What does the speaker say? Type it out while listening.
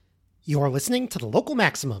You're listening to The Local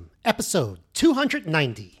Maximum, episode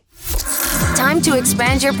 290. Time to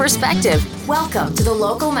expand your perspective. Welcome to The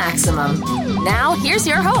Local Maximum. Now, here's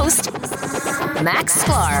your host, Max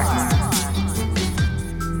Sklar.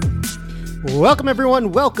 Welcome,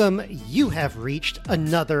 everyone. Welcome. You have reached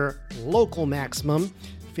another Local Maximum.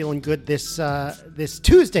 Feeling good this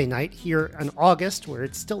Tuesday night here in August, where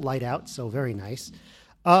it's still light out, so very nice.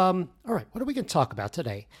 All right, what are we going to talk about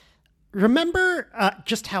today? Remember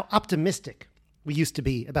just how optimistic we used to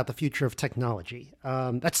be about the future of technology.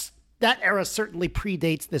 That era certainly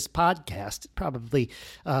predates this podcast. It probably,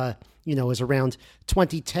 is around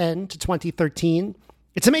 2010 to 2013.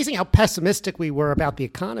 It's amazing how pessimistic we were about the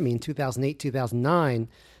economy in 2008, 2009,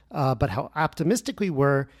 but how optimistic we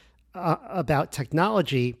were about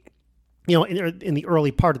technology, in the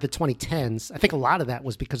early part of the 2010s. I think a lot of that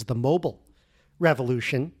was because of the mobile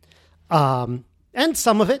revolution, and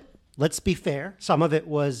some of it, let's be fair, some of it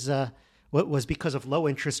was because of low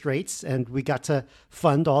interest rates, and we got to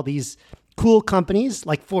fund all these cool companies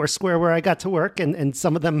like Foursquare, where I got to work, and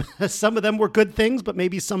some of them were good things, but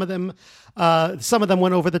maybe some of them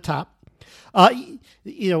went over the top. By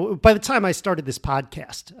the time I started this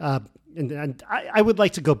podcast, and I would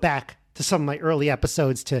like to go back to some of my early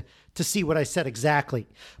episodes to see what I said exactly,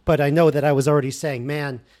 but I know that I was already saying,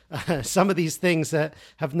 man, some of these things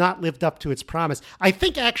have not lived up to its promise. I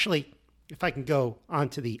think actually, if I can go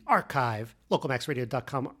onto the archive,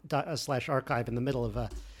 localmaxradio.com/archive in the middle of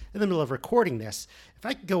recording this, if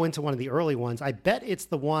I could go into one of the early ones, I bet it's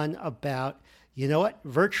the one about,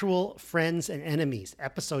 virtual friends and enemies,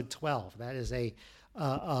 episode 12. That is an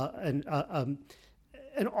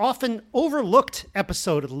often overlooked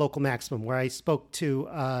episode of the Local Maximum, where I spoke to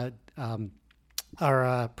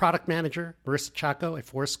our product manager, Marissa Chaco at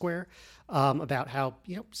Foursquare, about how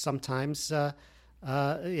sometimes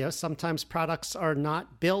products are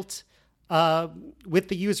not built with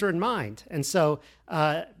the user in mind. And so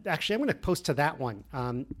actually, I'm going to post to that one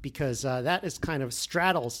because that is kind of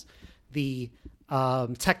straddles the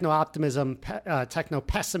techno-optimism,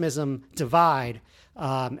 techno-pessimism divide.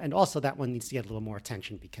 And also that one needs to get a little more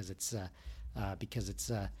attention because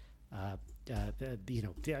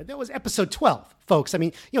that was episode 12, folks. I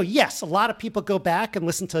mean, yes, a lot of people go back and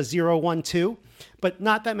listen to 0, 1, 2, but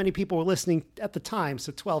not that many people were listening at the time.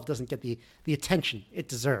 So 12 doesn't get the attention it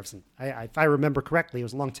deserves. And if I remember correctly, it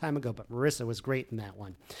was a long time ago, but Marissa was great in that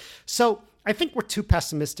one. So I think we're too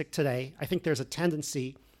pessimistic today. I think there's a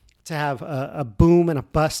tendency to have a boom and a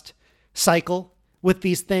bust cycle with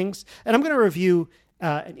these things. And I'm going to review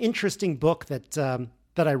an interesting book that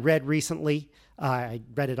I read recently. I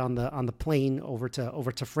read it on the plane over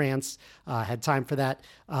to France. Had time for that,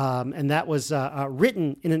 and that was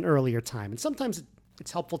written in an earlier time. And sometimes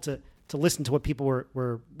it's helpful to listen to what people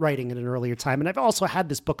were writing in an earlier time. And I've also had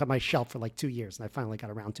this book on my shelf for like 2 years, and I finally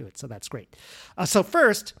got around to it. So that's great. So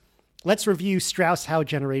first, let's review Strauss-Howe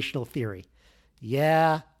generational theory.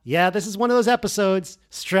 Yeah, this is one of those episodes,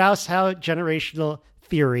 Strauss-Howe generational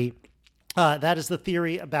theory. That is the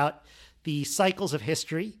theory about the cycles of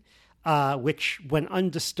history, which, when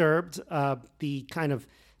undisturbed, the kind of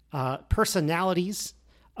personalities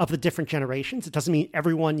of the different generations. It doesn't mean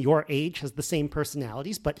everyone your age has the same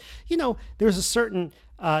personalities, but, there's a certain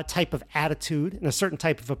type of attitude and a certain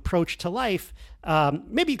type of approach to life.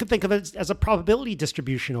 Maybe you could think of it as a probability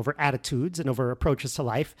distribution over attitudes and over approaches to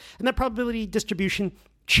life. And that probability distribution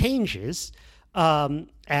changes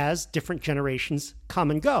as different generations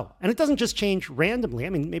come and go. And it doesn't just change randomly. I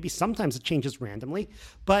mean, maybe sometimes it changes randomly,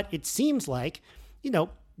 but it seems like,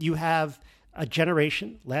 you have a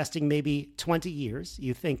generation lasting maybe 20 years.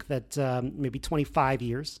 You think that maybe 25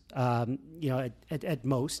 years, at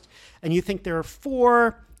most. And you think there are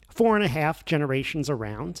four and a half generations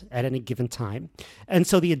around at any given time. And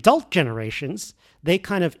so the adult generations, they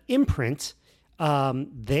kind of imprint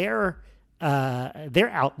their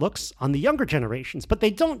outlooks on the younger generations, but they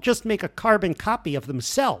don't just make a carbon copy of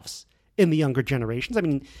themselves in the younger generations. I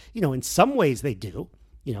mean, in some ways they do.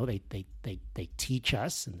 They teach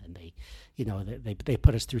us, and then they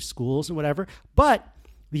put us through schools and whatever. But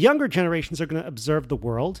the younger generations are going to observe the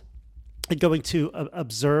world. They're going to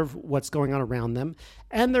observe what's going on around them,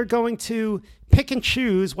 and they're going to pick and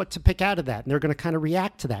choose what to pick out of that, and they're going to kind of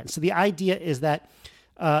react to that. And so the idea is that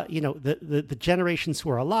the generations who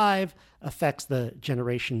are alive affects the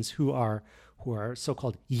generations who are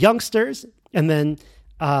so-called youngsters. And then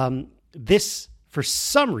this, for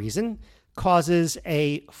some reason, causes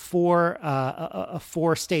a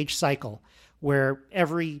four-stage cycle where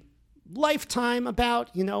every lifetime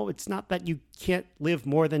it's not that you can't live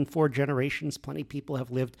more than 4 generations. Plenty of people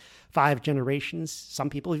have lived 5 generations. Some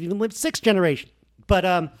people have even lived 6 generations. But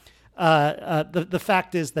the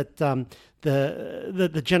fact is that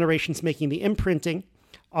the generations making the imprinting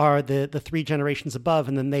are the three generations above,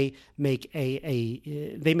 and then they make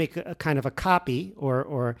a kind of a copy,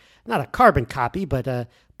 or not a carbon copy, but a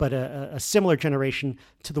similar generation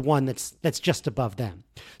to the one that's just above them.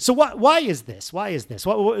 So why is this? Why is this?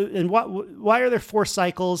 Why are there 4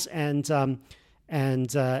 cycles and why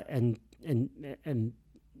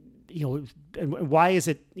is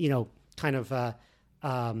it kind of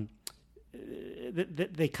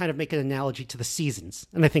they kind of make an analogy to the seasons,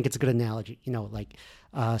 and I think it's a good analogy. Like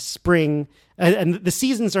spring, and the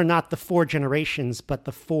seasons are not the 4 generations, but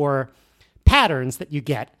the 4 patterns that you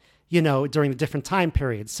get, during the different time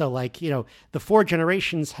periods. So, like, the 4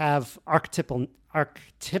 generations have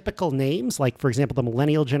archetypical names. Like, for example, the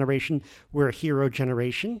millennial generation, we're a hero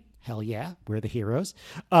generation. Hell yeah, we're the heroes.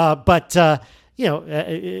 But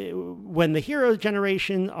when the hero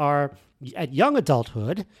generation are at young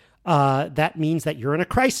adulthood, that means that you're in a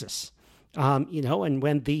crisis. And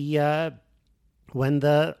when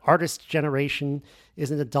the artist generation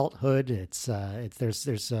is in adulthood, there's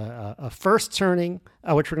a first turning,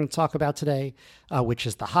 which we're going to talk about today, which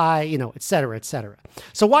is the high, et cetera, et cetera.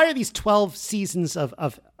 So why are these 12 seasons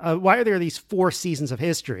why are there these 4 seasons of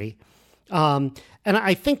history? And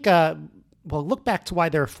I think, look back to why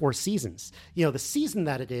there are 4 seasons. The season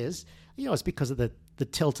that it is because of the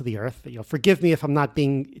tilt of the Earth. Forgive me if I'm not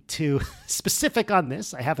being too specific on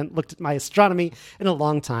this. I haven't looked at my astronomy in a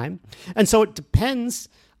long time. And so it depends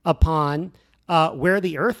upon where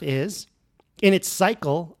the Earth is in its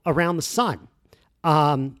cycle around the sun.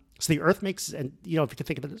 So the Earth makes, and if you can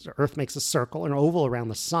think of it as Earth makes a circle, an oval around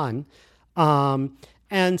the sun.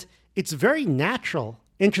 And it's very natural,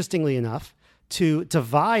 interestingly enough, to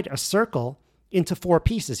divide a circle into 4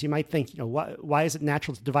 pieces. You might think, why is it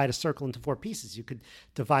natural to divide a circle into 4 pieces? You could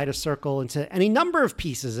divide a circle into any number of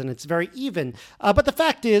pieces, and it's very even. But the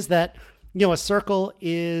fact is that, a circle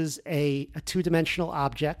is a 2-dimensional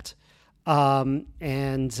object. If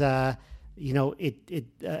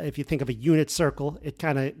you think of a unit circle, it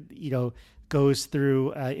kind of, goes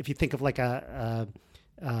through, if you think of like a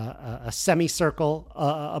semicircle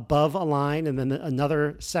above a line, and then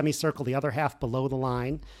another semicircle, the other half below the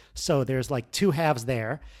line. So there's like 2 halves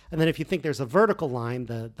there. And then if you think there's a vertical line,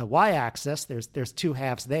 the y-axis, there's 2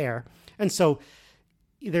 halves there. And so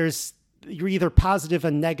you're either positive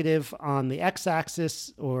and negative on the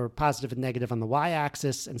x-axis or positive and negative on the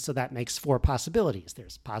y-axis. And so that makes 4 possibilities.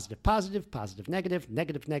 There's positive, positive, positive, negative,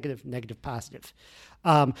 negative, negative, negative, positive.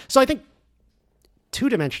 So I think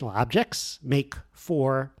 2-dimensional objects make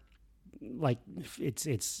 4, like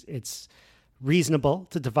it's reasonable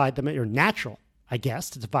to divide them, or natural, I guess,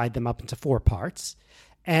 to divide them up into 4 parts.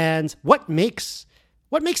 And what makes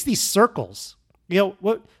these circles?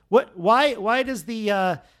 Why does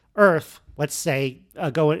the Earth, let's say,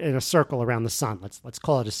 go in a circle around the sun? Let's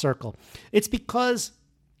call it a circle. It's because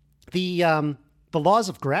the laws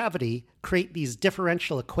of gravity create these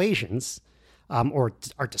differential equations, or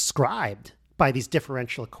are described by these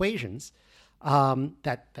differential equations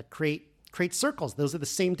that create circles. Those are the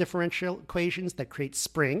same differential equations that create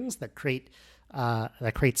springs, that create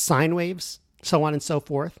sine waves, so on and so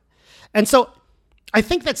forth. And so I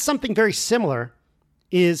think that something very similar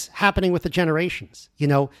is happening with the generations.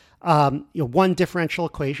 One differential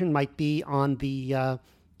equation might be on the on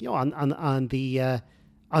the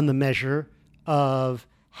measure of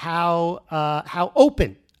how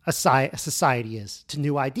open a society is to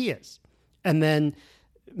new ideas. And then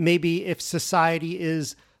maybe if society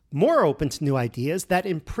is more open to new ideas, that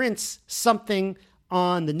imprints something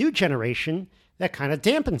on the new generation that kind of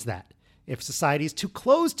dampens that. If society is too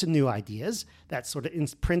closed to new ideas, that sort of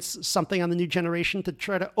imprints something on the new generation to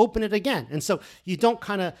try to open it again. And so you don't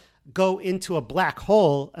kind of go into a black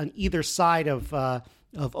hole on either side of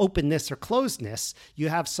openness or closedness. You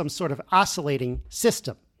have some sort of oscillating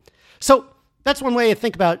system. So that's one way to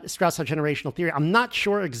think about Strauss generational theory. I'm not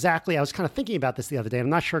sure exactly. I was kind of thinking about this the other day. I'm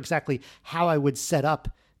not sure exactly how I would set up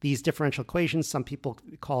these differential equations. Some people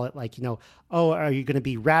call it like, are you going to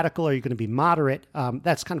be radical? Are you going to be moderate?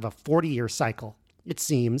 That's kind of a 40-year cycle, it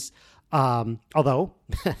seems. Although,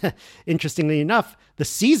 interestingly enough, the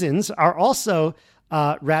seasons are also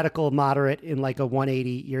radical, moderate in like a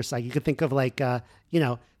 180-year cycle. You could think of like,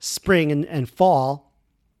 spring and fall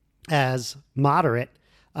as moderate,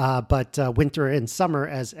 but winter and summer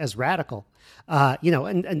as radical. But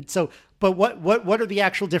what are the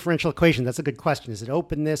actual differential equations? That's a good question. Is it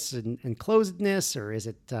openness and closedness, or is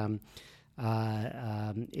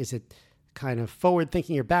it kind of forward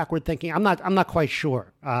thinking or backward thinking? I'm not quite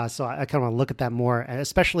sure. So I kind of want to look at that more,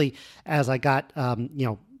 especially as I got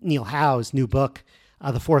Neil Howe's new book,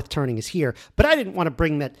 The Fourth Turning is Here. But I didn't want to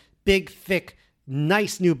bring that big, thick,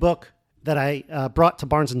 nice new book that I brought to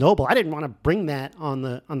Barnes & Noble. I didn't want to bring that on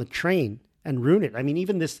the train and ruin it. I mean,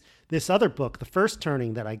 even this other book, The First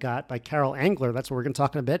Turning, that I got by Carol Engler, that's what we're going to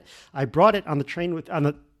talk in a bit. I brought it on the train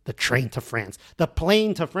the train to France, the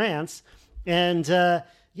plane to France, and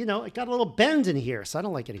it got a little bend in here, so I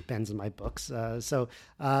don't like getting bends in my books. So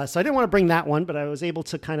I didn't want to bring that one, but I was able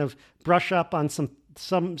to kind of brush up on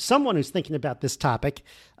someone who's thinking about this topic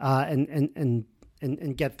and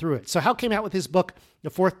get through it. So Hal came out with his book, The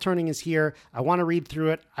Fourth Turning is Here. I want to read through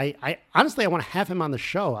it. I honestly, I want to have him on the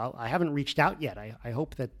show. I haven't reached out yet. I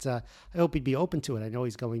hope he'd be open to it. I know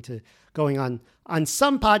he's going on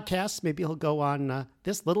some podcasts. Maybe he'll go on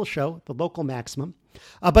this little show, The Local Maximum.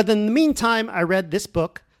 But in the meantime, I read this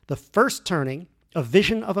book, The First Turning, A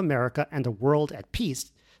Vision of America and a World at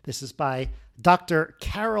Peace. This is by Dr.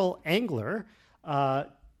 Carol Engler,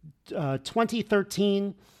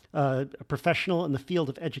 2013, a professional in the field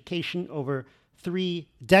of education over 3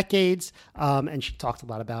 decades. And she talked a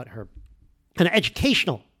lot about her kind of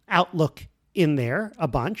educational outlook in there a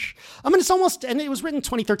bunch. I mean, and it was written in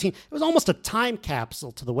 2013. It was almost a time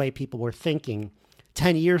capsule to the way people were thinking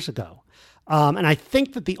 10 years ago. And I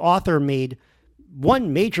think that the author made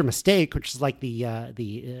one major mistake, which is like the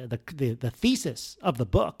thesis of the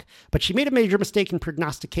book, but she made a major mistake in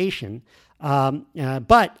prognostication.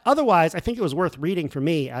 But otherwise, I think it was worth reading for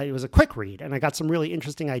me. It was a quick read, and I got some really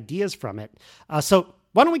interesting ideas from it. So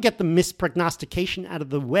why don't we get the misprognostication out of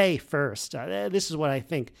the way first? This is what I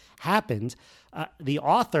think happened. The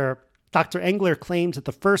author, Dr. Engler, claims that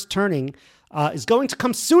the first turning is going to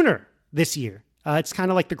come sooner this year. It's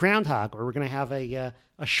kind of like the groundhog, where we're going to have a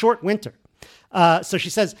short winter. So she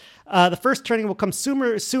says the first turning will come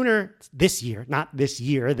sooner this year, not this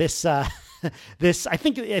year. This I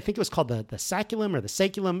think it was called the saculum or the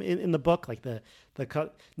saculum in the book, like the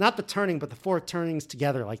not the turning, but the 4 turnings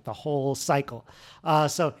together, like the whole cycle.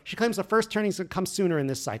 So she claims the first turning is going to come sooner in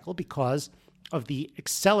this cycle because of the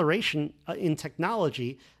acceleration in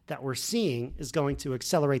technology that we're seeing is going to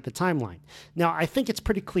accelerate the timeline. Now, I think it's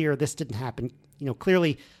pretty clear this didn't happen.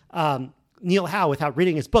 Clearly, Neil Howe, without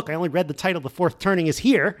reading his book, I only read the title, The Fourth Turning is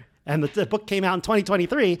Here, and the book came out in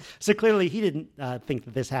 2023, so clearly he didn't think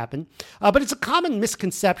that this happened. But it's a common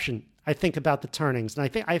misconception, I think, about the turnings, and I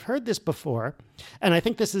think I've heard this before, and I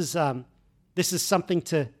think this is something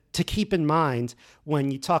to keep in mind when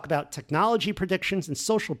you talk about technology predictions and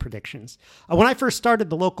social predictions. When I first started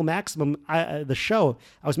the Local Maximum, the show,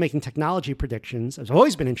 I was making technology predictions. I've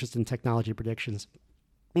always been interested in technology predictions.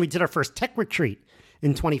 We did our first tech retreat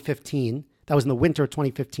in 2015. That was in the winter of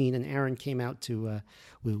 2015, and Aaron came out to.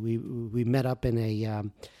 We met up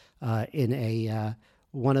in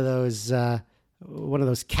one of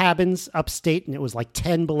those cabins upstate, and it was like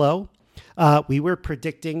 10 below. We were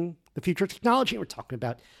predicting the future of technology. We're talking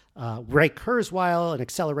about Ray Kurzweil and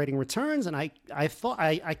accelerating returns, and I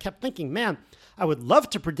kept thinking, man, I would love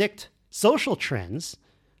to predict social trends,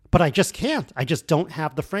 but I just can't. I just don't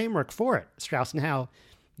have the framework for it. Strauss and Howe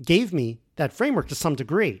gave me that framework to some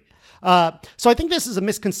degree. So I think this is a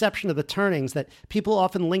misconception of the turnings, that people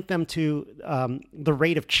often link them to the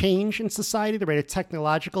rate of change in society, the rate of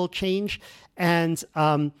technological change, and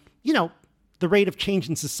the rate of change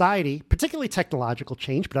in society, particularly technological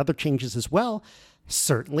change, but other changes as well,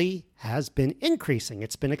 certainly has been increasing.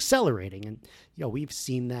 It's been accelerating, and we've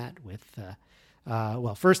seen that with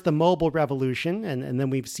first the mobile revolution, and then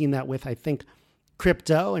we've seen that with, I think,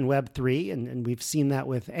 crypto and Web3, and we've seen that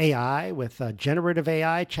with AI, with generative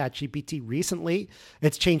AI, ChatGPT recently.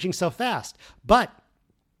 It's changing so fast. But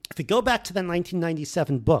if we go back to that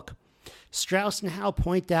 1997 book, Strauss and Howe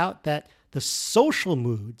point out that the social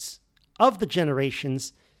moods of the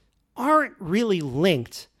generations aren't really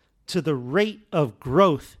linked to the rate of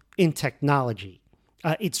growth in technology.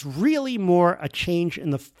 It's really more a change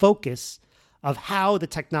in the focus of how the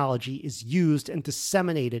technology is used and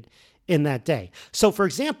disseminated in that day. So, for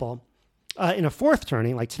example, in a fourth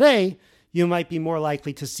turning, like today, you might be more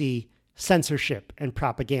likely to see censorship and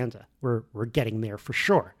propaganda. We're getting there for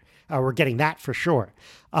sure. We're getting that for sure.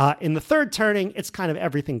 In the third turning, it's kind of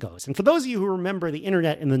everything goes. And for those of you who remember the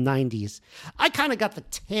internet in the 90s, I kind of got the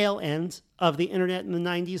tail end of the internet in the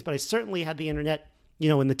 90s, but I certainly had the internet,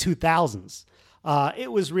 in the 2000s.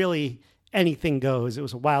 It was really anything goes. It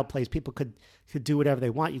was a wild place. People could do whatever they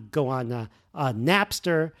want. You could go on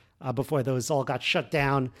Napster before those all got shut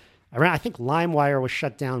down. I think LimeWire was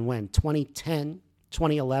shut down when? 2010,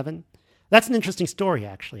 2011? That's an interesting story,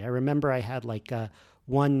 actually. I remember I had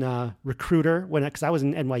one recruiter because I was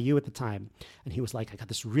in NYU at the time, and he was like, I got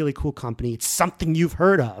this really cool company. It's something you've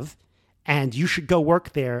heard of, and you should go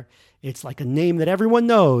work there. It's like a name that everyone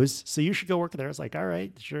knows, so you should go work there. It's like, all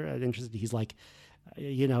right, sure, I'm interested. He's like,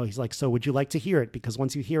 so would you like to hear it? Because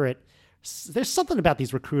once you hear it, there's something about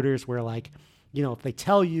these recruiters where like, if they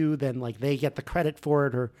tell you, then like they get the credit for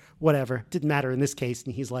it or whatever. Didn't matter in this case.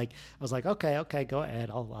 And he's like, I was like, okay, go ahead.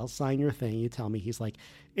 I'll sign your thing. You tell me. He's like,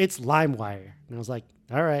 it's LimeWire. And I was like,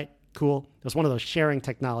 all right, cool. It was one of those sharing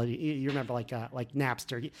technology. You remember like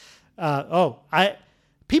Napster.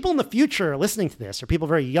 People in the future listening to this, or people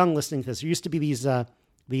very young listening to this, there used to be these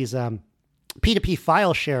P2P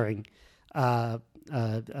file sharing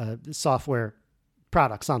software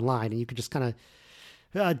products online, and you could just kind of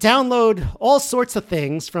download all sorts of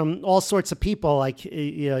things from all sorts of people. Like,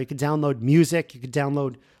 you could download music, you could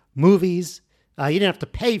download movies. You didn't have to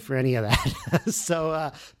pay for any of that. So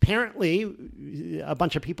apparently a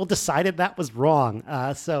bunch of people decided that was wrong.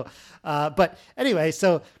 But anyway,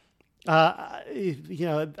 so, I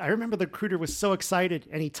remember the recruiter was so excited,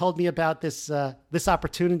 and he told me about this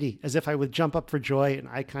opportunity as if I would jump up for joy. And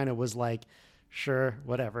I kind of was like, sure,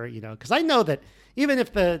 whatever, because I know that even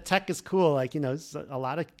if the tech is cool, like, a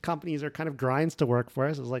lot of companies are kind of grinds to work for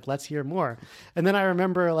us. I was like, let's hear more. And then I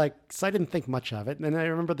remember so I didn't think much of it. And then I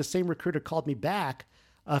remember the same recruiter called me back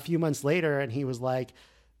a few months later, and he was like,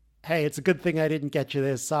 hey, it's a good thing I didn't get you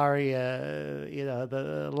this. Sorry,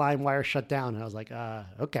 the LimeWire shut down. And I was like,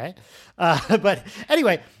 okay. But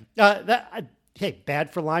anyway, bad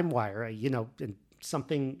for LimeWire, and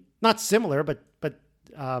something not similar, but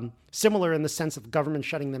similar in the sense of government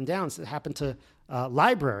shutting them down. So it happened to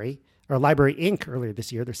Library Inc. earlier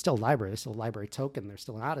this year. They're still Library. They're still Library Token. They're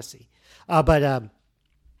still an Odyssey. But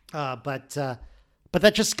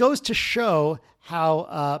that just goes to show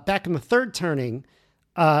how back in the third turning,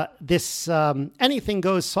 this anything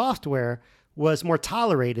goes software was more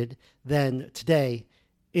tolerated than today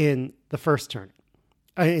in the first turning,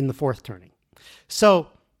 in the fourth turning. So,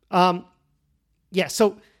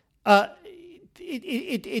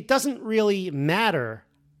 it doesn't really matter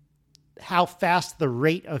how fast the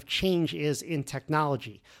rate of change is in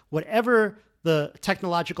technology. Whatever the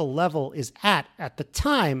technological level is at the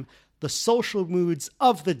time, the social moods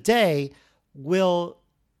of the day will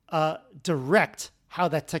direct how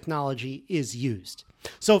that technology is used.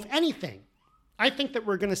 So if anything, I think that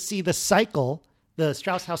we're going to see the cycle, the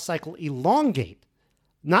Strauss-House cycle, elongate,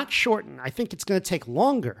 not shorten. I think it's going to take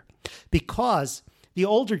longer because the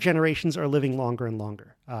older generations are living longer and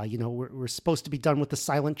longer. We're supposed to be done with the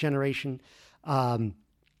silent generation. Even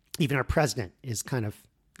our president is kind of,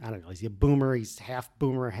 I don't know, he's a boomer. He's half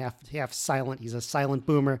boomer, half silent. He's a silent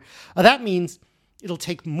boomer. That means it'll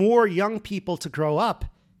take more young people to grow up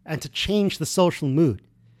and to change the social mood.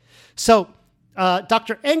 So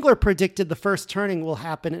Dr. Engler predicted the first turning will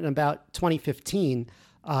happen in about 2015.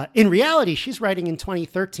 In reality, she's writing in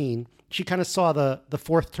 2013. She kind of saw the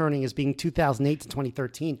fourth turning as being 2008 to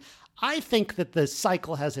 2013. I think that the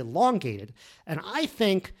cycle has elongated. And I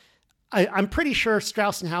think, I'm pretty sure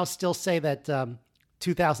Strauss and House still say that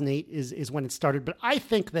 2008 is when it started. But I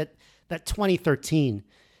think that 2013,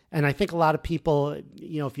 and I think a lot of people,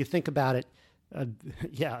 if you think about it,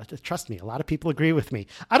 trust me, a lot of people agree with me.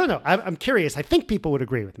 I don't know. I'm curious. I think people would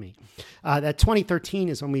agree with me that 2013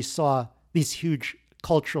 is when we saw these huge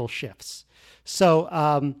cultural shifts. So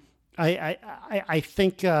I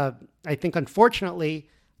think unfortunately,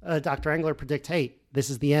 Dr. Engler predict, hey, this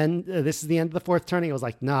is the end. This is the end of the fourth turning. I was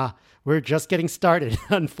like, nah, we're just getting started.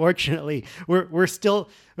 Unfortunately, we're still.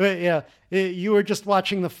 You were just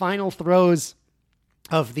watching the final throes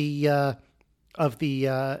of the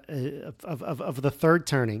third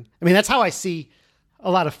turning. I mean, that's how I see a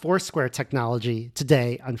lot of Foursquare technology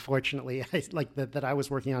today, unfortunately, like that I was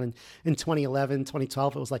working on in 2011,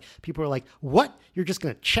 2012. It was like, people were like, what? You're just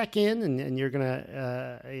going to check in and you're going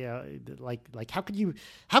to, like, how could you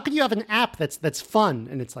have an app that's fun?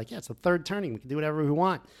 And it's like, yeah, it's the third turning. We can do whatever we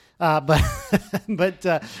want. But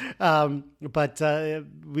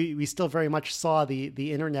we still very much saw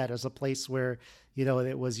the internet as a place where,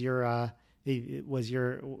 it was your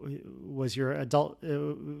adult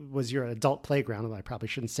playground. I probably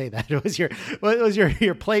shouldn't say that. It was your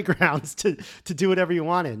playgrounds to do whatever you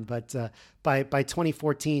wanted. But by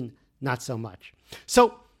 2014, not so much.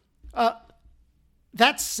 So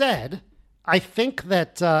that said, I think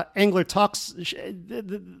that Engler talks.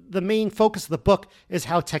 The main focus of the book is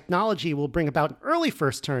how technology will bring about an early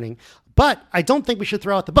first turning. But I don't think we should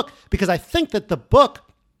throw out the book, because I think that the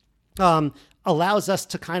book allows us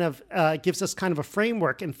to kind of, gives us kind of a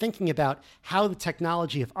framework in thinking about how the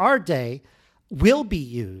technology of our day will be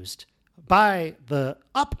used by the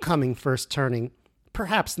upcoming first turning,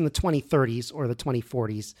 perhaps in the 2030s or the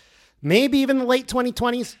 2040s. maybe even the late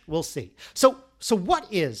 2020s. We'll see. So what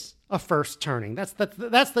is a first turning? That's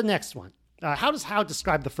the next one. How does Howe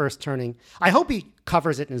describe the first turning? I hope he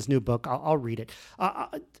covers it in his new book. I'll read it.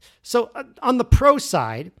 So on the pro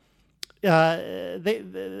side,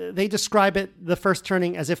 they describe it, the first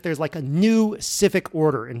turning, as if there's like a new civic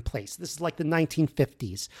order in place. This is like the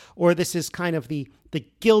 1950s, or this is kind of the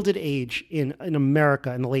Gilded Age in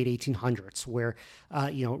America in the late 1800s, where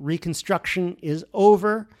Reconstruction is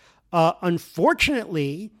over.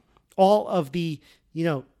 Unfortunately, all of the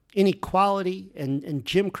inequality and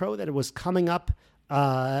Jim Crow that it was coming up,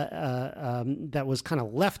 that was kind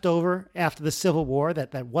of left over after the Civil War,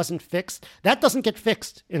 that wasn't fixed. That doesn't get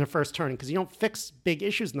fixed in a first turning because you don't fix big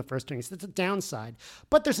issues in the first turning. So that's a downside.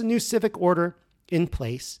 But there's a new civic order in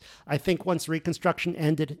place. I think once Reconstruction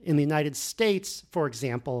ended in the United States, for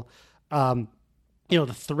example, the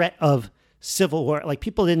threat of Civil War, like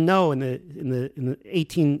people didn't know in the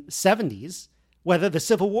 1870s whether the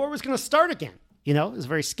Civil War was going to start again. It was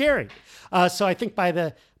very scary. So I think by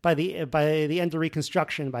the end of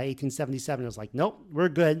Reconstruction, by 1877, it was like, nope, we're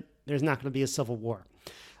good. There's not going to be a civil war.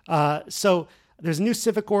 So there's a new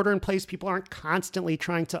civic order in place. People aren't constantly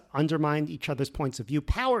trying to undermine each other's points of view.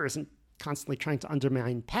 Power isn't constantly trying to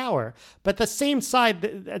undermine power. But at the same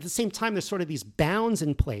time, there's sort of these bounds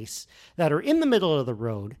in place that are in the middle of the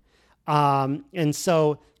road. And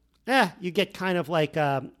so you get kind of like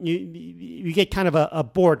you get kind of a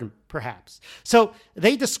boredom, perhaps. So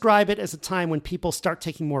they describe it as a time when people start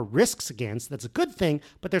taking more risks again. So that's a good thing,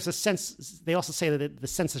 but there's a sense. They also say that the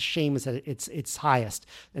sense of shame is at its highest,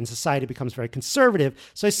 and society becomes very conservative.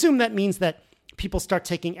 So I assume that means that people start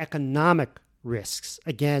taking economic risks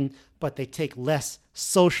again, but they take less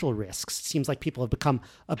social risks. It seems like people have become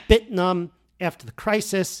a bit numb after the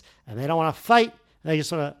crisis, and they don't want to fight. They just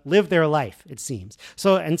sort of live their life, it seems.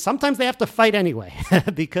 So, and sometimes they have to fight anyway,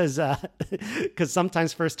 because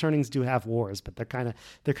sometimes first turnings do have wars, but they're kind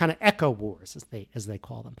of echo wars, as they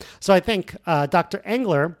call them. So I think Dr.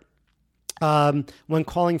 Engler, when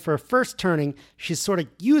calling for a first turning, she's sort of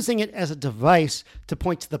using it as a device to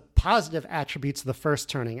point to the positive attributes of the first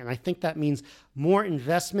turning, and I think that means more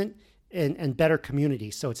investment and better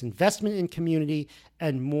community. So it's investment in community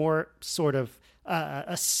and more sort of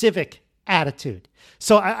a civic attitude.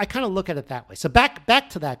 So I kind of look at it that way. So back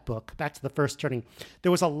to that book, back to the first turning,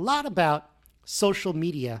 there was a lot about social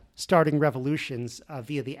media starting revolutions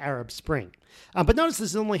via the Arab Spring. But notice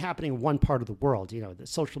this is only happening in one part of the world. The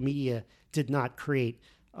social media did not create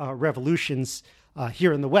revolutions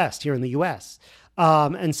here in the West, here in the U.S.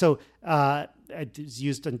 And so it was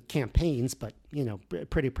used in campaigns, but,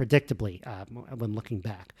 pretty predictably when looking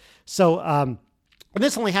back. So, and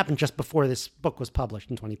this only happened just before this book was published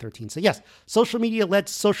in 2013. So yes, social media led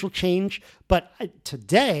social change, but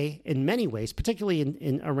today, in many ways, particularly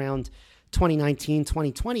in around 2019,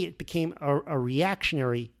 2020, it became a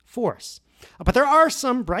reactionary force. But there are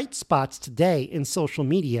some bright spots today in social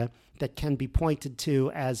media that can be pointed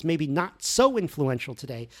to as maybe not so influential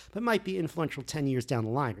today, but might be influential 10 years down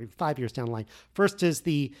the line or 5 years down the line. First is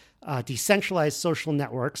the decentralized social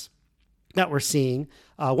networks that we're seeing.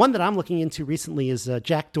 One that I'm looking into recently is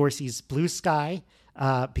Jack Dorsey's Blue Sky,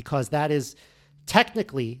 because that is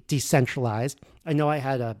technically decentralized. I know I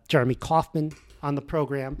had Jeremy Kauffman on the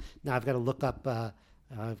program. Now I've got to look up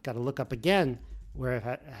again where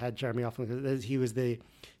I had Jeremy Kauffman. He was the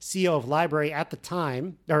CEO of Library at the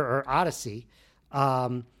time, or Odyssey,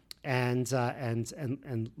 and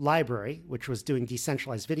Library, which was doing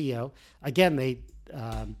decentralized video. Again, they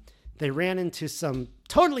ran into some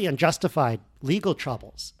totally unjustified legal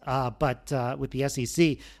troubles, but with the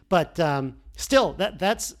SEC. But still,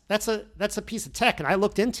 that's a piece of tech, and I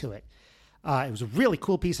looked into it. It was a really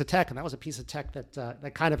cool piece of tech, and that was a piece of tech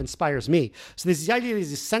that kind of inspires me. So there's the idea of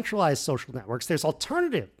these centralized social networks. There's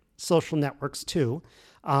alternative social networks too,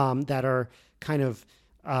 that are kind of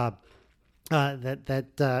kind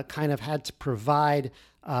of had to provide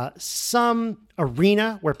some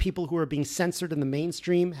arena where people who are being censored in the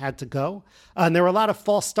mainstream had to go. And there were a lot of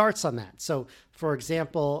false starts on that. So, for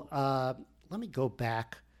example, let me go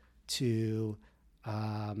back to,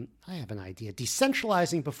 I have an idea.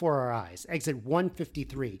 Decentralizing Before Our Eyes, exit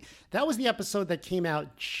 153. That was the episode that came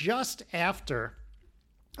out just after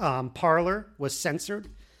Parler was censored.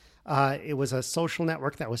 It was a social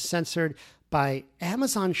network that was censored by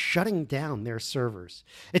Amazon shutting down their servers.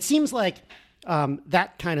 It seems like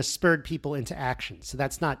that kind of spurred people into action. So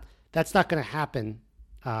that's not going to happen.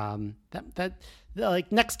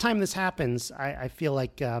 Like next time this happens, I feel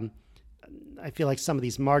like some of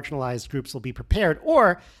these marginalized groups will be prepared,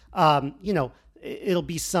 or it'll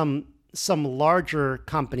be some larger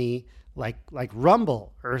company like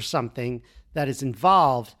Rumble or something that is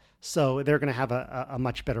involved. So they're going to have a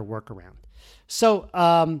much better workaround. So,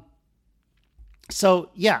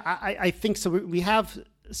 yeah, I think so. We have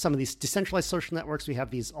some of these decentralized social networks. We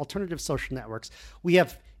have these alternative social networks. We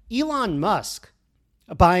have Elon Musk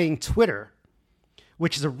buying Twitter,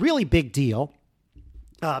 which is a really big deal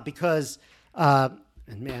because, and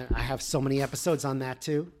man, I have so many episodes on that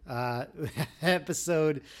too.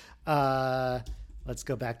 Let's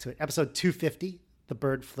go back to it. Episode 250, The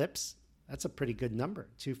Bird Flips. That's a pretty good number,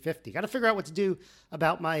 250. Got to figure out what to do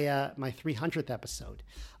about my my 300th episode.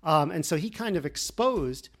 And so he kind of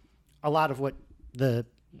exposed a lot of what the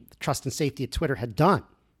trust and safety at Twitter had done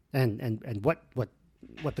and what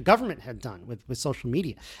the government had done with social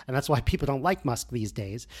media. And that's why people don't like Musk these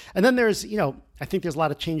days. And then there's, I think there's a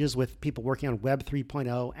lot of changes with people working on Web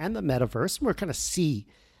 3.0 and the metaverse. We're going to see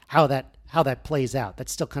how that plays out.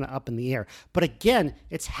 That's still kind of up in the air. But again,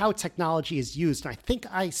 it's how technology is used. And I think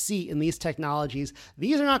I see in these technologies,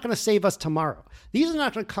 these are not going to save us tomorrow. These are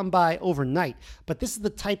not going to come by overnight. But this is the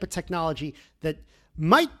type of technology that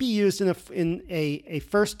might be used in a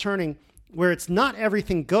first turning where it's not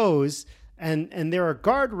everything goes and there are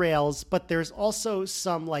guardrails, but there's also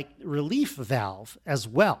some like relief valve as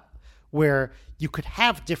well, where you could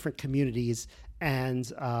have different communities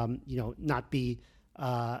and not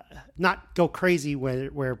go crazy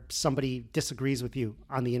where somebody disagrees with you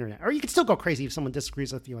on the internet. Or you can still go crazy if someone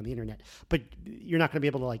disagrees with you on the internet, but you're not going to be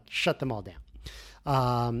able to like shut them all down.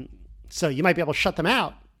 So you might be able to shut them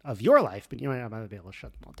out of your life, but you might not be able to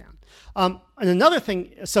shut them all down. And another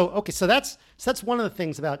thing, so that's one of the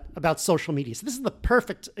things about social media. So this is the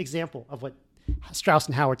perfect example of what Strauss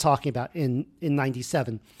and Howe are talking about in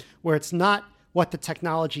 97, where it's not what the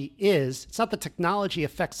technology is. It's not the technology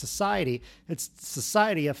affects society. It's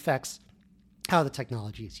society affects how the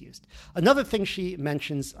technology is used. Another thing she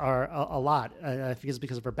mentions are a lot, I think it's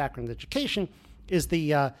because of her background in education, is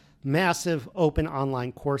the massive open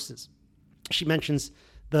online courses. She mentions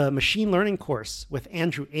the machine learning course with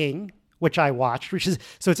Andrew Ng, which I watched,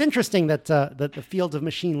 so it's interesting that the field of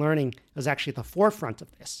machine learning is actually at the forefront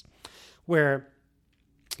of this, where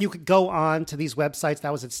you could go on to these websites.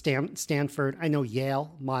 That was at Stanford. I know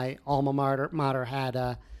Yale, my alma mater had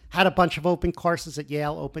a bunch of open courses at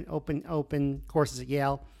Yale, open courses at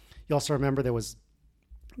Yale. You also remember there was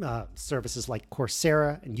services like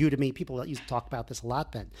Coursera and Udemy. People used to talk about this a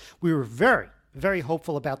lot then. We were very, very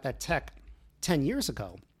hopeful about that tech 10 years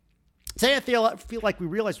ago. Today, I feel like we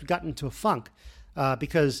realized we got into a funk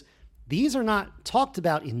because these are not talked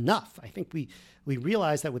about enough. I think we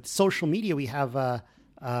realized that with social media, we have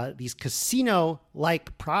these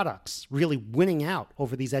casino-like products really winning out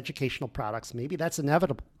over these educational products. Maybe that's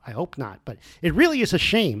inevitable. I hope not, but it really is a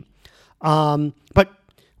shame. But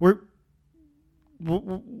we're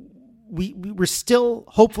still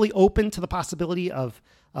hopefully open to the possibility of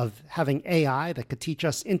having AI that could teach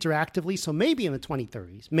us interactively. So maybe in the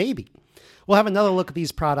 2030s, maybe we'll have another look at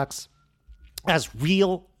these products as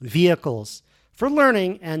real vehicles for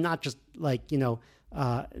learning, and not just like,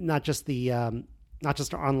 not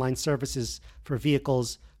just our online services for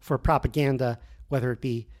vehicles for propaganda, whether it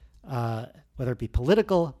be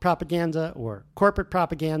political propaganda or corporate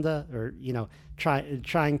propaganda, or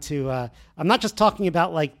trying to. I'm not just talking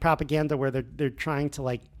about like propaganda where they're trying to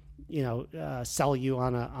like sell you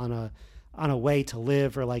on a way to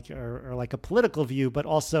live or like a political view, but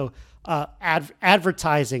also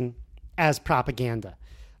advertising as propaganda,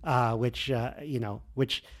 which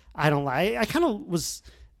I don't like. I kind of was.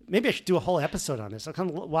 Maybe I should do a whole episode on this. I'm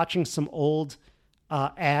kind of watching some old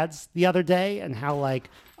ads the other day, and how like,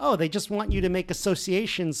 oh, they just want you to make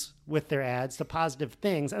associations with their ads to positive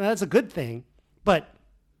things, and that's a good thing. But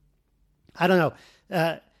I don't know.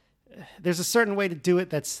 There's a certain way to do it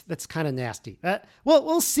that's kind of nasty.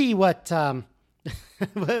 We'll see what. I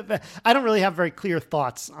don't really have very clear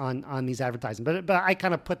thoughts on these advertising, but I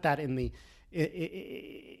kind of put that in the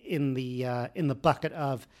bucket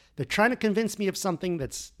of they're trying to convince me of something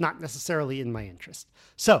that's not necessarily in my interest.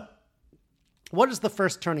 So, what does the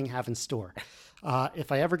first turning have in store?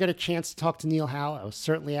 If I ever get a chance to talk to Neil Howe, I will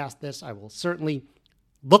certainly ask this. I will certainly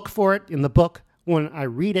look for it in the book when I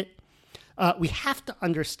read it. We have to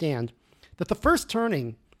understand that the first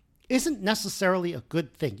turning isn't necessarily a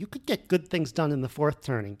good thing. You could get good things done in the fourth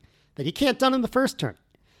turning that you can't done in the first turning.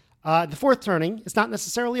 The fourth turning is not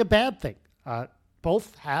necessarily a bad thing.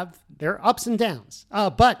 Both have their ups and downs.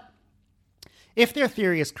 But if their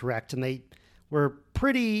theory is correct, and they were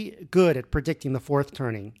pretty good at predicting the fourth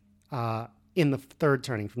turning in the third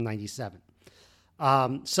turning from 97.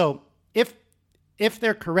 So if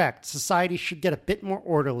they're correct, society should get a bit more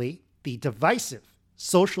orderly. The divisive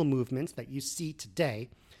social movements that you see today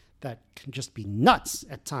that can just be nuts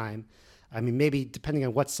at time. I mean, maybe depending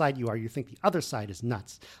on what side you are, you think the other side is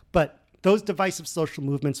nuts. But those divisive social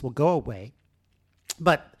movements will go away.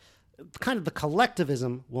 But kind of the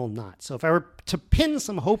collectivism will not. So if I were to pin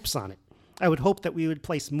some hopes on it, I would hope that we would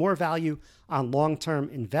place more value on long-term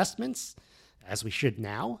investments, as we should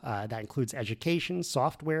now. That includes education,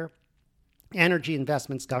 software, energy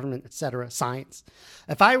investments, government, etc., science.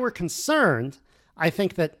 If I were concerned, I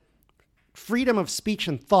think that freedom of speech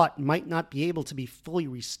and thought might not be able to be fully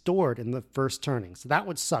restored in the first turning. So that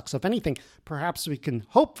would suck. So if anything, perhaps we can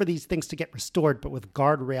hope for these things to get restored, but with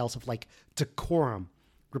guardrails of like decorum,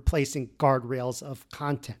 replacing guardrails of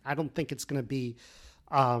content. I don't think it's going to be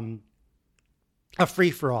a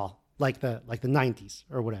free-for-all like the 90s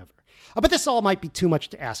or whatever. But this all might be too much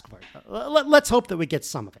to ask for. Let's hope that we get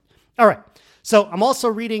some of it. All right. So I'm also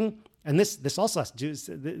reading, and this also has to do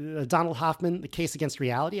with Donald Hoffman, The Case Against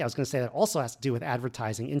Reality. I was going to say that also has to do with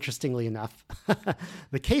advertising, interestingly enough.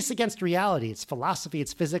 The Case Against Reality. It's philosophy,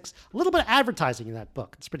 it's physics, a little bit of advertising in that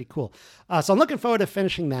book. It's pretty cool. So I'm looking forward to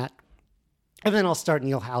finishing that. And then I'll start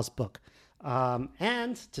Neil Howe's book.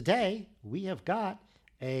 And today we have got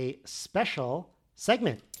a special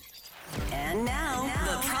segment. And now,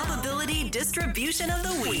 the probability distribution of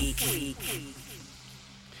the week.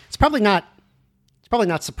 It's probably not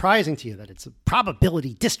surprising to you that it's a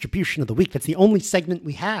probability distribution of the week. That's the only segment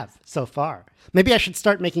we have so far. Maybe I should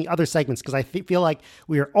start making other segments because I feel like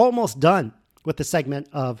we are almost done with the segment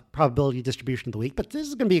of probability distribution of the week. But this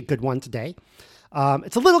is going to be a good one today.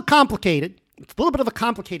 It's a little complicated. It's a little bit of a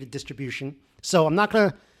complicated distribution. So I'm not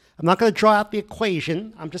going to draw out the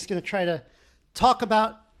equation. I'm just going to try to talk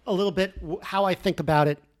about a little bit how I think about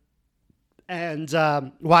it and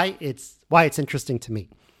why it's interesting to me.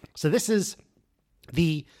 So this is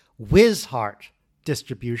the Wishart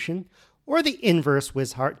distribution or the inverse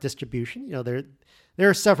Wishart distribution. You know, there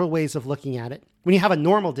are several ways of looking at it. When you have a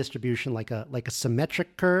normal distribution like a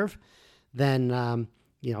symmetric curve, then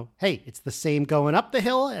hey, it's the same going up the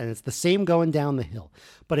hill and it's the same going down the hill.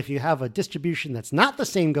 But if you have a distribution that's not the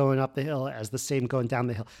same going up the hill as the same going down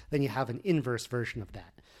the hill, then you have an inverse version of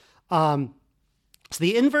that. So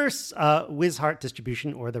the inverse Wishart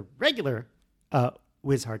distribution or the regular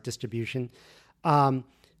Wishart distribution,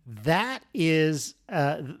 that is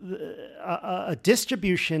a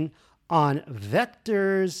distribution on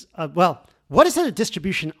vectors. What is it a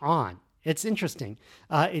distribution on? It's interesting.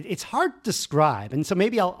 It's hard to describe, and so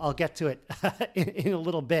maybe I'll get to it in a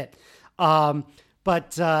little bit.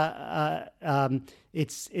 But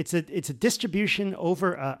it's a distribution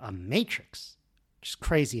over a matrix, which is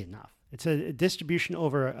crazy enough. It's a distribution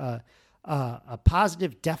over a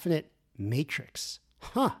positive definite matrix.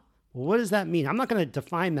 Well, what does that mean? I'm not going to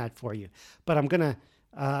define that for you, but I'm gonna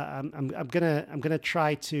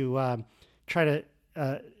try to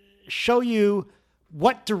show you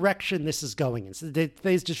what direction this is going in. So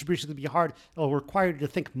today's distribution is going to be hard. It'll require you to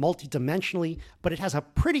think multidimensionally, but it has a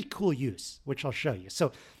pretty cool use, which I'll show you.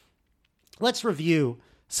 So let's review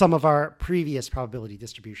some of our previous probability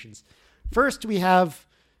distributions. First, we have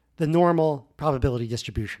the normal probability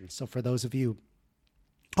distribution. So for those of you,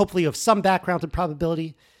 hopefully you have some background in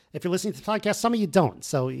probability. If you're listening to the podcast, some of you don't.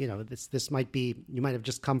 So, this might be, you might have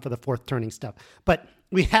just come for the fourth turning stuff. But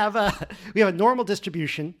we have a normal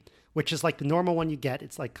distribution, which is like the normal one you get.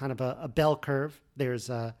 It's like kind of a bell curve. There's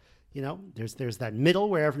there's that middle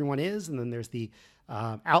where everyone is, and then there's the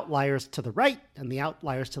outliers to the right and the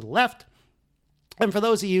outliers to the left. And for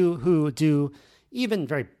those of you who do even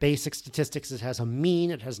very basic statistics, it has a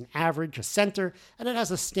mean, it has an average, a center, and it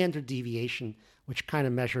has a standard deviation, which kind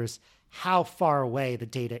of measures how far away the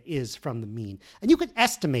data is from the mean. And you can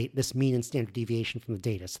estimate this mean and standard deviation from the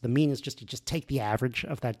data. So the mean is you just take the average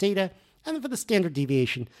of that data. And then for the standard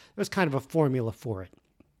deviation, there's kind of a formula for it.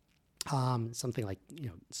 Something like,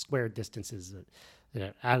 squared distances.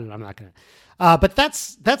 I don't know, I'm not going to. But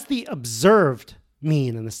that's the observed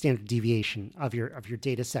mean and the standard deviation of your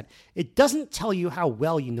data set. It doesn't tell you how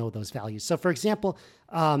well you know those values. So for example,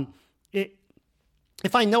 if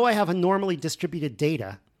I know I have a normally distributed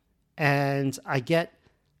data and I get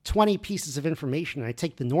 20 pieces of information and I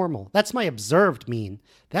take the normal, that's my observed mean.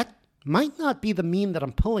 That might not be the mean that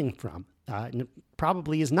I'm pulling from. And it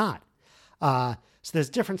probably is not. So there's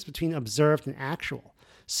a difference between observed and actual.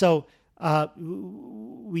 So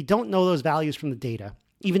we don't know those values from the data,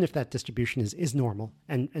 even if that distribution is normal.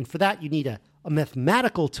 And for that, you need a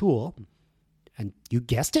mathematical tool. And you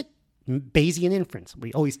guessed it, Bayesian inference.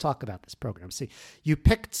 We always talk about this program. See, you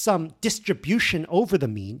picked some distribution over the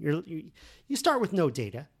mean. You start with no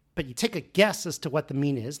data, but you take a guess as to what the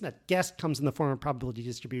mean is. And that guess comes in the form of probability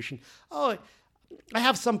distribution. I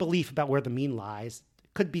have some belief about where the mean lies.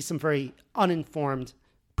 Could be some very uninformed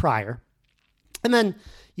prior. And then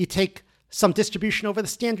you take some distribution over the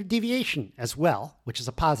standard deviation as well, which is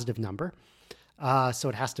a positive number. So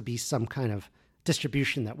it has to be some kind of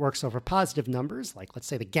distribution that works over positive numbers, like let's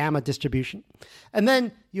say the gamma distribution. And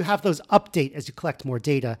then you have those update as you collect more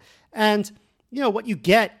data. And what you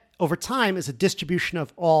get over time is a distribution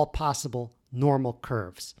of all possible normal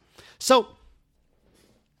curves. So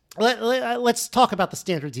let's talk about the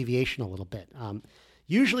standard deviation a little bit.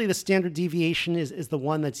 Usually the standard deviation is the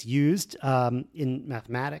one that's used in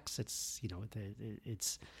mathematics. It's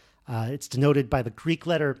denoted by the Greek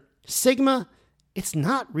letter sigma. It's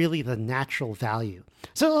not really the natural value.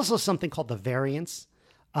 So there's also something called the variance,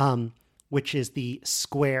 which is the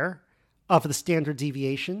square of the standard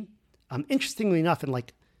deviation. Interestingly enough, in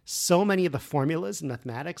like so many of the formulas in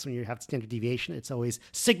mathematics, when you have standard deviation, it's always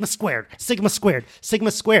sigma squared, sigma squared,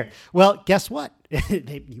 sigma squared. Well, guess what?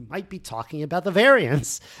 You might be talking about the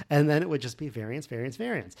variance, and then it would just be variance, variance,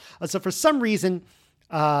 variance. So for some reason,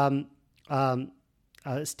 standard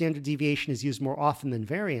deviation is used more often than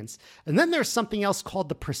variance. And then there's something else called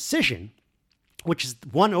the precision, which is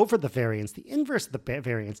 1 over the variance, the inverse of the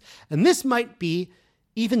variance. And this might be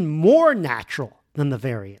even more natural than the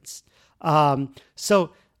variance. The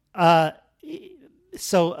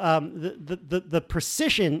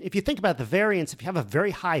precision, if you think about the variance, if you have a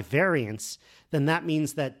very high variance, then that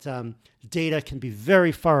means that data can be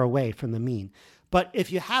very far away from the mean. But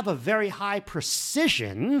if you have a very high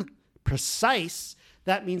precision, precise,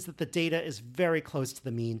 that means that the data is very close to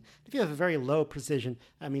the mean. If you have a very low precision,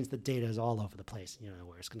 that means the data is all over the place. You don't know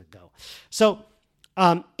where it's going to go. So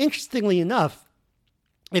interestingly enough,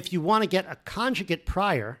 if you want to get a conjugate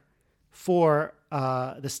prior for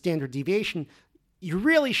the standard deviation, you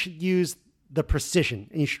really should use the precision,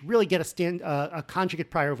 and you should really get a conjugate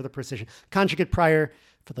prior over the precision. Conjugate prior,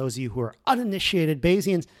 for those of you who are uninitiated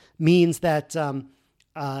Bayesians, means that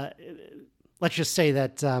let's just say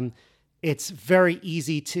that it's very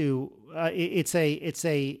easy to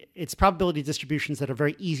it's probability distributions that are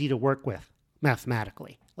very easy to work with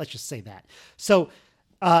mathematically. Let's just say that. So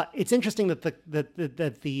it's interesting that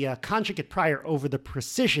the conjugate prior over the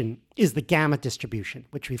precision is the gamma distribution,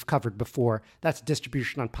 which we've covered before. That's a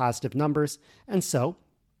distribution on positive numbers. And so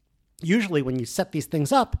usually when you set these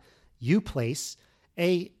things up, you place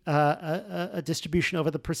a distribution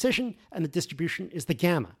over the precision, and the distribution is the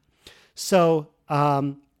gamma. So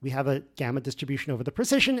we have a gamma distribution over the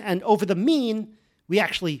precision, and over the mean, we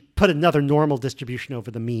actually put another normal distribution over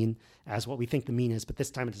the mean as what we think the mean is, but this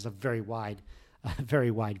time it is a very wide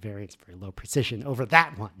variance, very low precision over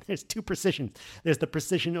that one. There's two precisions. There's the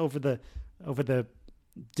precision over the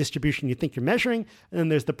distribution you think you're measuring, and then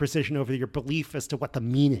there's the precision over your belief as to what the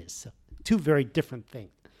mean is. So two very different things.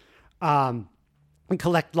 We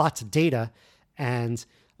collect lots of data, and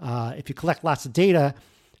if you collect lots of data,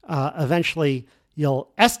 eventually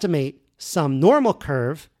you'll estimate some normal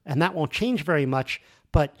curve, and that won't change very much,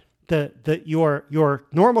 but your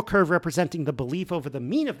normal curve representing the belief over the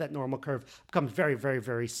mean of that normal curve becomes very, very,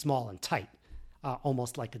 very small and tight,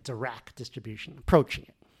 almost like a Dirac distribution, approaching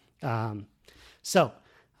it.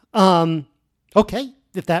 Okay,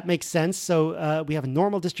 if that makes sense. So we have a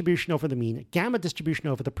normal distribution over the mean, a gamma distribution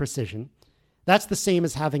over the precision. That's the same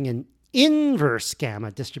as having an inverse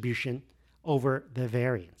gamma distribution over the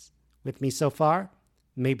variance. With me so far?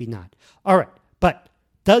 Maybe not. All right, but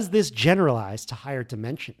does this generalize to higher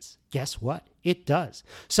dimensions? Guess what? It does.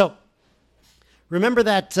 So remember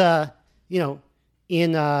that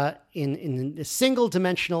in a single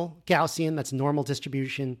dimensional Gaussian, that's normal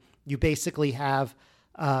distribution, you basically have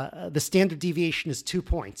the standard deviation is 2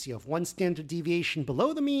 points. You have one standard deviation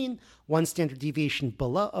below the mean, one standard deviation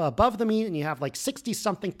above the mean, and you have like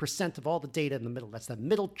 60-something% of all the data in the middle. That's the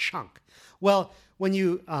middle chunk. Well, when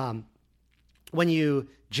you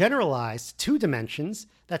generalize 2 dimensions,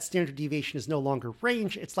 that standard deviation is no longer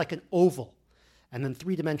range. It's like an oval. And then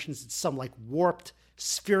 3 dimensions, it's some like warped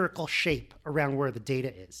spherical shape around where the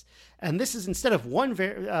data is. And this is instead of one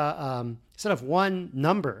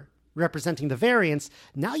number representing the variance,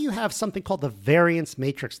 now you have something called the variance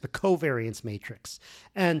matrix, the covariance matrix.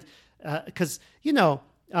 And because,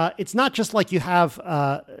 it's not just like you have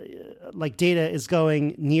like data is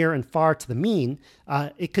going near and far to the mean.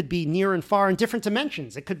 It could be near and far in different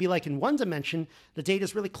dimensions. It could be like in one dimension, the data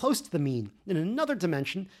is really close to the mean. In another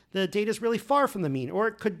dimension, the data is really far from the mean. Or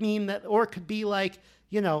it could be like,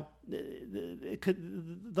 the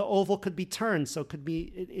oval could be turned. So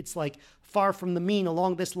it's like far from the mean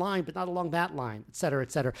along this line, but not along that line, et cetera,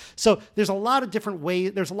 et cetera. So there's a lot of different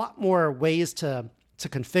ways. There's a lot more ways to to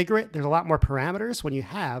configure it. There's a lot more parameters when you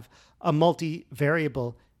have a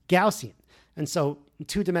multivariable Gaussian. And so in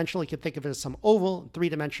 2-dimensional, you can think of it as some oval,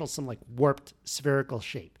 3-dimensional, some like warped spherical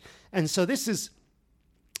shape. And so this is,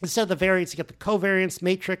 instead of the variance, you get the covariance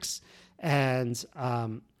matrix, and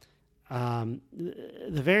the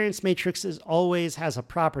variance matrix always has a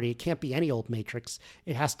property. It can't be any old matrix.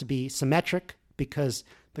 It has to be symmetric, because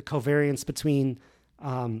the covariance between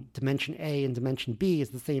dimension A and dimension B is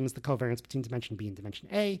the same as the covariance between dimension B and dimension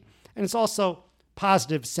A. And it's also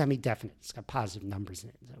positive semi-definite. It's got positive numbers in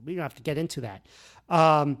it. So we don't have to get into that.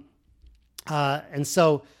 And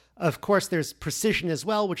so, of course, there's precision as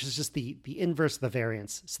well, which is just the inverse of the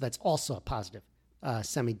variance. So that's also a positive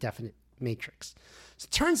semi-definite matrix. So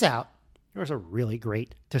it turns out there's a really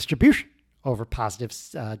great distribution over positive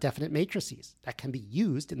definite matrices that can be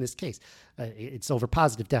used in this case. It's over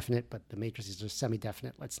positive definite, but the matrices are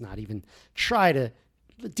semi-definite. Let's not even try to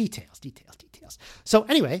details. So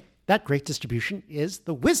anyway, that great distribution is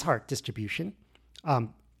the Wishart distribution.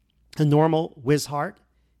 The normal Wishart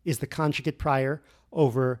is the conjugate prior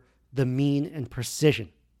over the mean and precision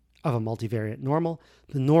of a multivariate normal.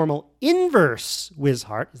 The normal inverse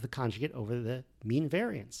Wishart is the conjugate over the mean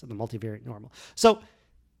variance of the multivariate normal. So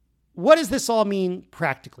what does this all mean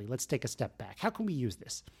practically? Let's take a step back. How can we use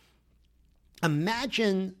this?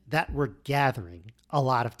 Imagine that we're gathering a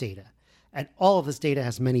lot of data, and all of this data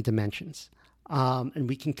has many dimensions. And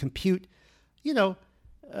we can compute, we can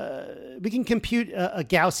compute a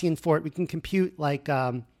Gaussian for it. We can compute like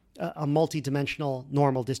a multi-dimensional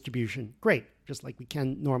normal distribution. Great. Just like we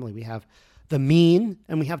can normally. We have the mean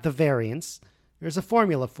and we have the variance. There's a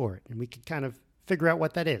formula for it, and we can kind of figure out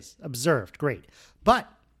what that is. Observed. Great. But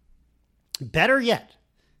better yet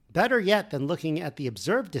than looking at the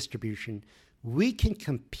observed distribution, we can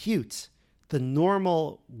compute the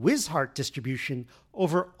normal Wishart distribution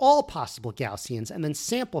over all possible Gaussians and then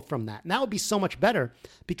sample from that. And that would be so much better,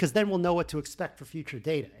 because then we'll know what to expect for future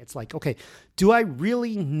data. It's like, okay, do I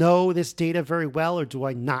really know this data very well, or do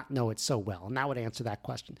I not know it so well? And that would answer that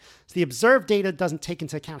question. So the observed data doesn't take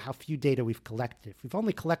into account how few data we've collected. If we've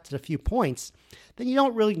only collected a few points, then you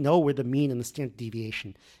don't really know where the mean and the standard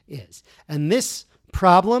deviation is. And this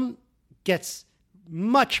problem gets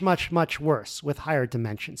much, much, much worse with higher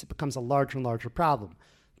dimensions. It becomes a larger and larger problem,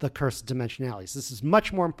 the curse of dimensionalities. This is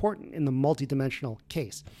much more important in the multidimensional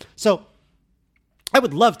case. So I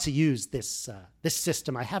would love to use this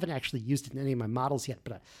system. I haven't actually used it in any of my models yet,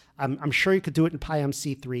 but I'm sure you could do it in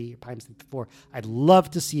PyMC3 or PyMC4. I'd love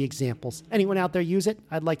to see examples. Anyone out there use it?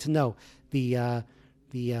 I'd like to know. The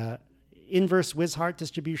inverse Wishart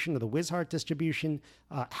distribution or the Wishart distribution,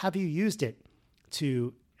 have you used it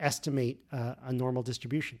to estimate a normal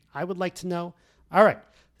distribution? I would like to know. All right,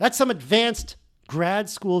 that's some advanced grad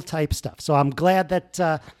school type stuff. So I'm glad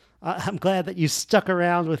that you stuck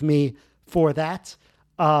around with me for that.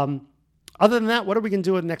 Other than that, what are we going to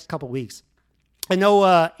do in the next couple of weeks? I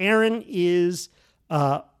know Aaron is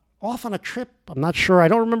off on a trip. I'm not sure. I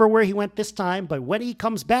don't remember where he went this time, but when he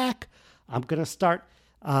comes back, I'm going to start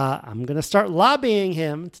lobbying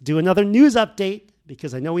him to do another news update,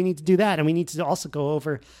 because I know we need to do that. And we need to also go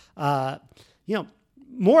over,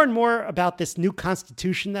 more and more about this new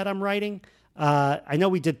constitution that I'm writing. I know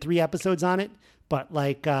we did 3 episodes on it, but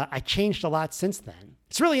I changed a lot since then.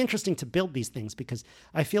 It's really interesting to build these things, because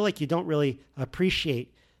I feel like you don't really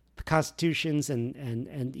appreciate the constitutions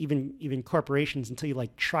and even corporations until you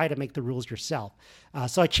try to make the rules yourself.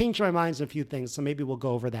 So I changed my minds on a few things. So maybe we'll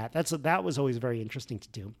go over that. That was always very interesting to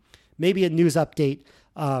do. Maybe a news update.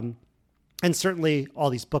 And certainly all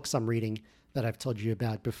these books I'm reading that I've told you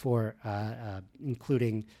about before,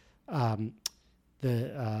 including the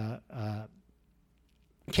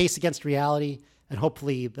Case Against Reality, and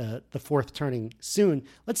hopefully the fourth turning soon.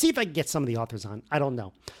 Let's see if I can get some of the authors on. I don't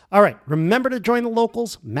know. All right. Remember to join the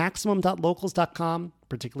locals, maximum.locals.com,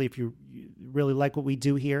 particularly if you really like what we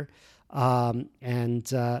do here. And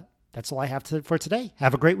that's all I have for today.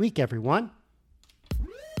 Have a great week, everyone.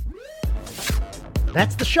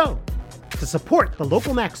 That's the show. To support the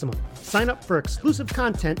Local Maximum, sign up for exclusive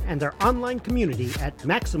content and our online community at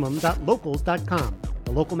maximum.locals.com.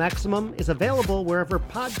 The Local Maximum is available wherever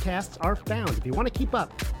podcasts are found. If you want to keep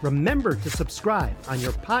up, remember to subscribe on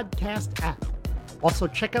your podcast app. Also,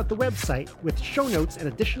 check out the website with show notes and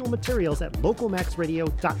additional materials at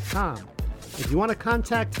localmaxradio.com. If you want to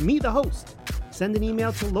contact me, the host, send an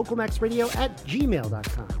email to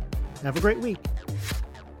localmaxradio@gmail.com. Have a great week.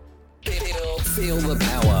 Feel the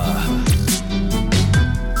power.